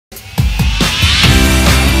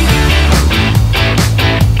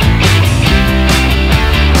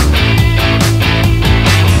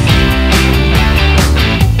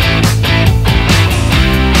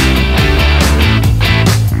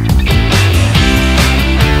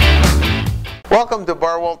Welcome to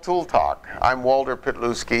Barwalt Tool Talk. I'm Walter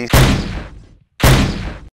Pitluski.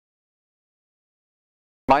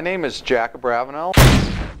 My name is Jack Abravanel.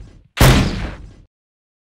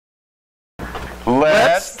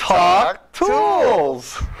 Let's talk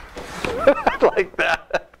tools. I like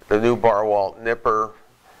that. The new Barwalt nipper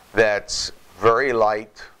that's very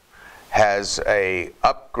light, has a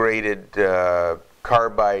upgraded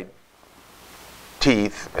carbide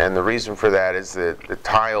teeth, and the reason for that is that the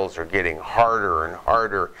tiles are getting harder and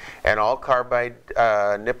harder, and all carbide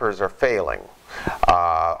nippers are failing.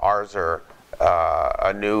 Ours are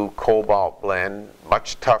a new cobalt blend,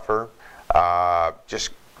 much tougher,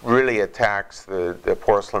 just really attacks the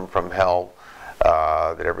porcelain from hell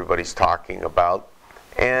that everybody's talking about.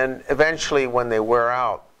 And eventually when they wear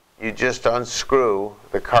out, you just unscrew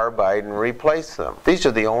the carbide and replace them. These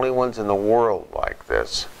are the only ones in the world like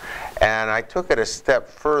this. And I took it a step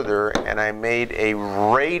further and I made a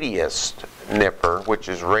radius nipper, which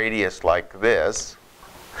is radius like this.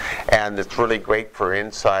 And it's really great for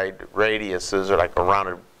inside radiuses or like around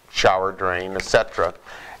a shower drain, etc.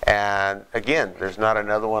 And again, there's not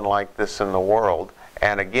another one like this in the world.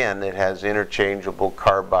 And again, it has interchangeable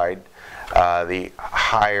carbide, the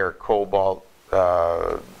higher cobalt,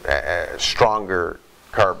 stronger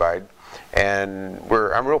carbide. And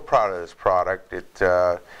I'm real proud of this product.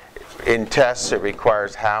 In tests, it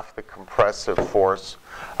requires half the compressive force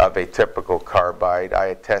of a typical carbide. I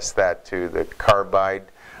attest that to the carbide,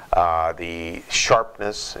 the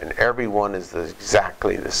sharpness, and every one is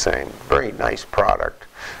exactly the same. Very nice product.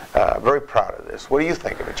 Very proud of this. What do you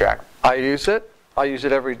think of it, Jack? I use it. I use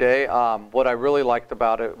it every day. What I really liked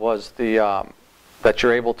about it was that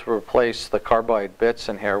you're able to replace the carbide bits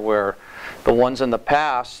in here, where the ones in the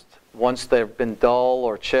past, once they've been dull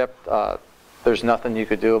or chipped, there's nothing you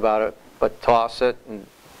could do about it but toss it and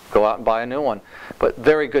go out and buy a new one. But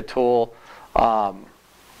very good tool,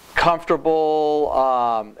 comfortable,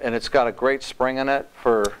 and it's got a great spring in it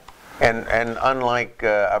for. And unlike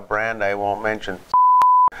a brand I won't mention,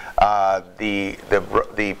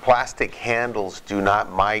 the plastic handles do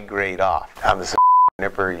not migrate off. On the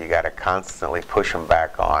nipper, you got to constantly push them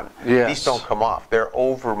back on. Yes. These don't come off. They're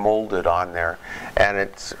over molded on there, and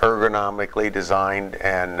it's ergonomically designed.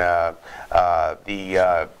 And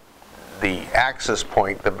the access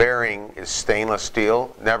point, the bearing, is stainless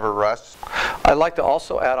steel, never rusts. I'd like to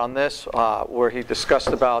also add on this, where he discussed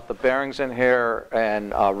about the bearings in here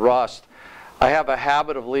and rust. I have a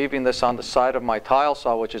habit of leaving this on the side of my tile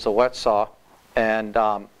saw, which is a wet saw, and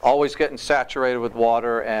always getting saturated with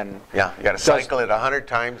water. And yeah, you got to cycle it 100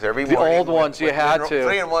 times every morning. The old ones you had to.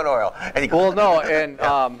 3-in-1 oil. Well, no, and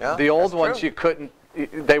yeah, the old ones true. you couldn't.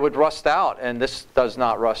 They would rust out, and this does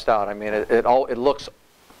not rust out. I mean, it looks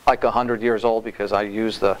like 100 years old because I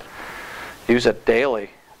use it daily.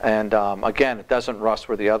 And again, it doesn't rust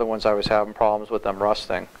where the other ones I was having problems with them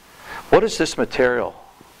rusting. What is this material?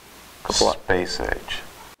 Space age.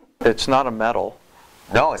 It's not a metal.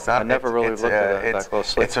 No, it's not. I never really looked at it that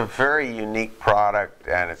closely. It's a very unique product,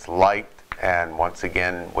 and it's light. And once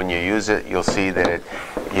again, when you use it, you'll see that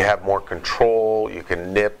you have more control. You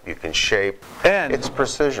can nip, you can shape, and it's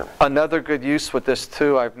precision. Another good use with this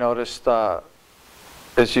too, I've noticed,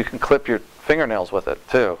 is you can clip your fingernails with it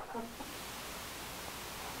too.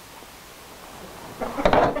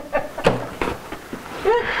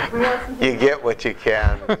 You get what you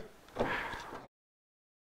can.